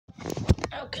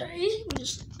Okay,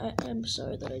 I'm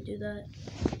sorry that I do that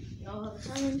all the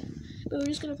time, but we're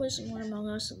just gonna play some more Among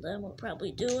Us, and then we'll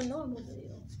probably do a normal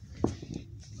video.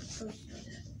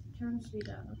 Turn speed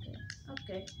down.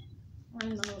 Okay.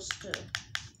 I'm the host too.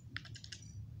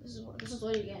 This is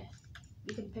what you get.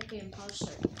 You can pick the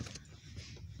imposter.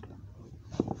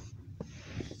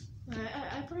 Alright,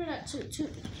 I put it at 2.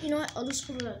 You know what? I'll just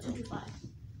put it at 225.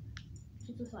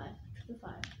 225.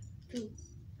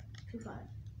 225.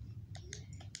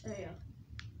 There you go.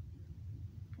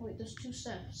 Wait, there's 2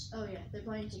 steps. Oh yeah, they're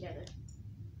playing together.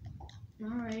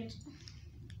 Alright.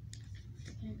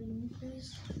 Can I be me,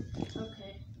 please?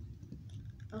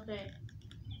 Okay.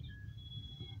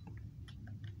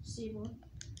 Seymour.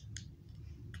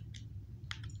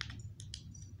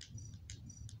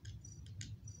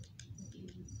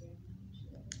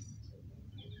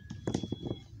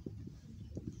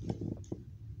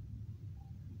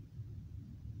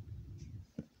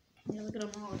 Yeah, look at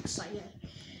them all excited.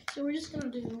 So we're just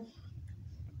gonna do.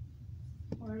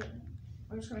 We're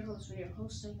just gonna call this video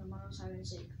hosting Among Us Hide and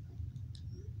Seek.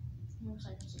 Among Us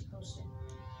Hide and Seek hosting.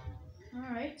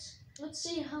 Alright, let's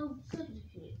see how good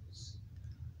it is.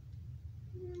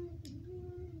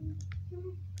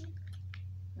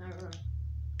 Alright, run.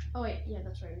 Oh wait, yeah,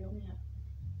 that's right. We only have.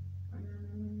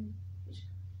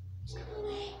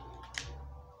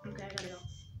 Okay, I gotta go.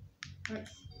 Alright.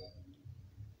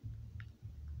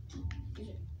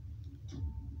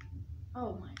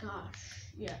 Oh my gosh.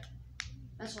 Yeah.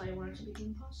 That's why I wanted to be the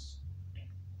imposter.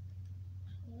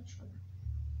 Electrical.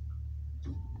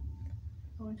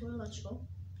 Going to electrical.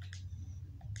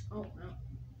 Oh no.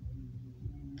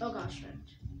 Oh gosh, friend.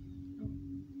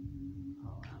 Oh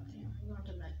wow, damn. I'm going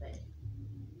to medbay.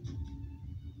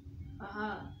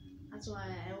 Aha. That's why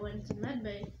I went to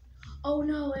medbay. Oh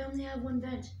no, I only have 1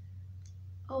 vent.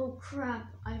 Oh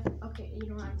crap. Okay, you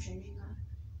know what? I'm changing that.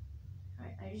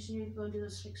 Alright, I just need to go do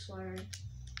this fixed wiring.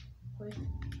 Quick.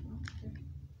 Okay.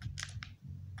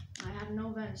 I have no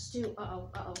vents too. Uh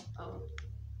oh.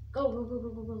 Go,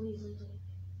 leave.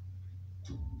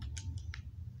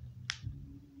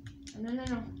 No. I'm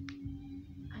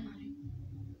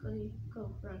not. Go,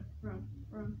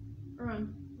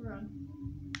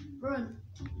 run.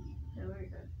 Yeah, very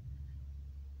good.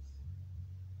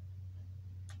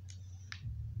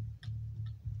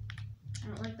 I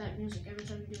don't like that music every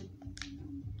time you do it.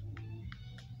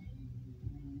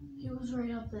 He was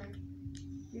right up there.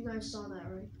 You guys saw that,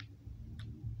 right?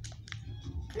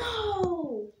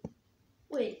 No!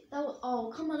 Wait, that was,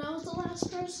 oh, come on, I was the last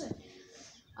person.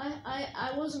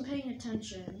 I wasn't paying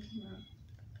attention. No.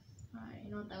 Alright,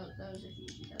 you know what, that was a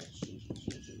GG. That was GG.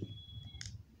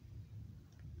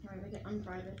 Alright, we get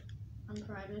unprivate.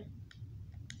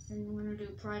 And we're gonna do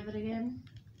private again.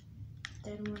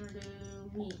 Then we're gonna do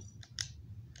me.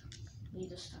 Me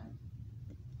this time.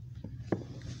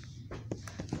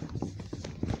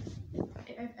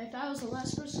 If I was the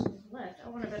last person left, I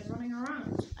would have been running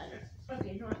around.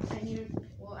 Okay, no,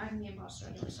 well, I'm the imposter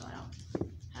anyway, so I don't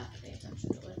have to pay attention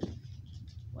to it.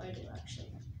 Well, I do,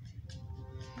 actually.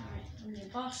 Alright, I'm the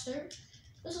imposter.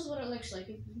 This is what it looks like.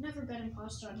 If you've never been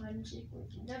imposter on hide and seek, or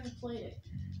if you've never played it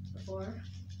before,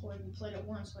 or if you played it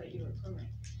once but you were crewmate,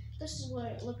 this is what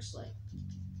it looks like.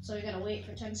 So you gotta wait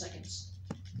for 10 seconds.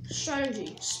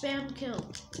 Strategy, spam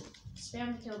kill.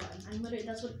 Spam the kill button. I'm literally,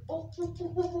 that's what, oh.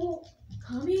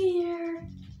 Come here.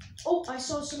 Oh, I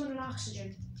saw someone in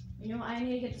oxygen. You know, I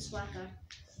need to get this black guy.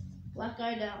 Black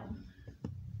guy down.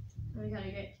 We gotta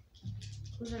get,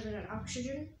 who's ever in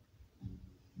oxygen?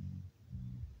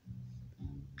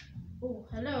 Oh,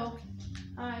 hello.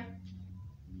 Hi.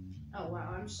 Oh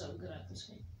wow, I'm so good at this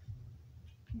game.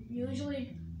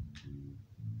 Usually,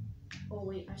 oh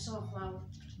wait, I saw a flower.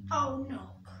 Oh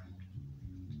no.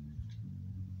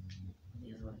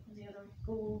 The other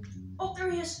one. Oh,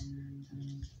 there he is.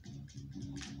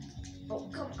 Oh,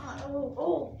 come on.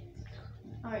 Oh.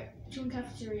 Alright, 2 in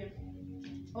cafeteria.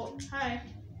 Oh, hi.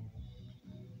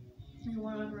 And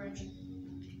 1 upper engine.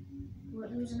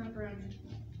 Who's in upper engine?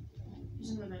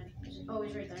 He's in the vent. Oh,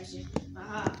 he's right there, I see him.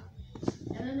 Aha.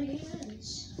 And then the game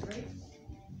ends, right?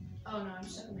 Oh no, I'm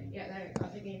stuck in the, yeah, there you go,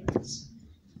 the game ends.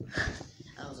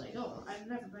 I was like, oh, I've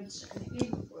never been stuck in a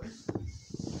game before.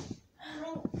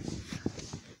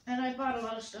 And I bought a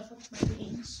lot of stuff with my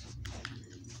games.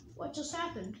 What just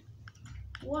happened?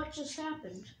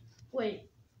 Wait.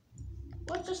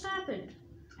 What just happened?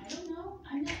 I don't know.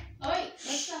 I'm not. Oh wait,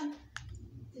 let's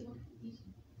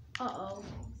Uh-oh.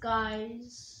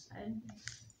 Guys, I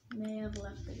may have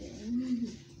left the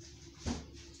game.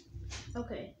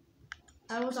 Okay.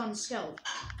 I was on Skelp.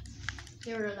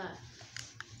 Get rid of that.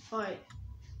 Alright.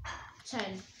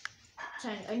 10.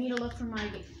 I need to look for my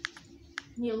game.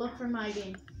 You look for my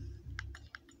game.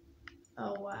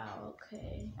 Oh wow,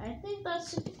 okay. I think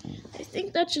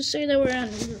that should say that we're on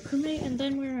crewmate and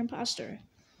then we're imposter.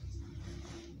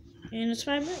 And it's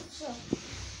 5 minutes, so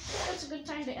that's a good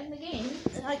time to end the game.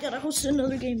 And I gotta host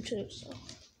another game too, so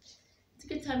It's a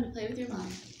good time to play with your mom.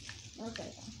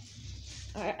 okay.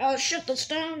 Alright, I'll shut this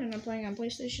down and I'm playing on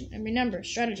PlayStation. And remember,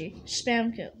 strategy,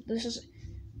 spam kill. This is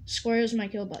square is my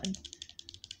kill button.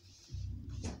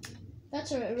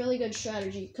 That's a really good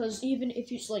strategy, because even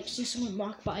if you like see someone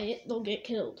walk by it, they'll get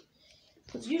killed.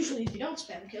 Because usually if you don't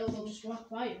spam kill, they'll just walk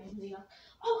by you and be like,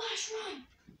 "Oh gosh, run!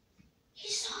 He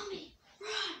saw me,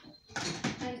 run!"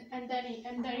 And then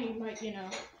he might, you know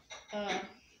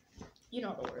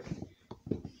the word.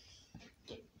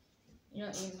 You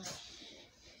know,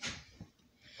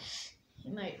 he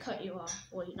might cut you off.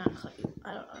 Well, not cut you.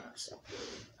 I don't know. So,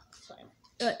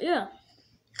 yeah.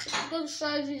 Good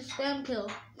strategy, spam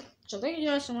kill. So thank you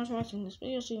guys so much for watching this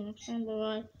video. See you next time.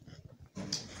 Bye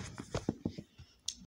bye.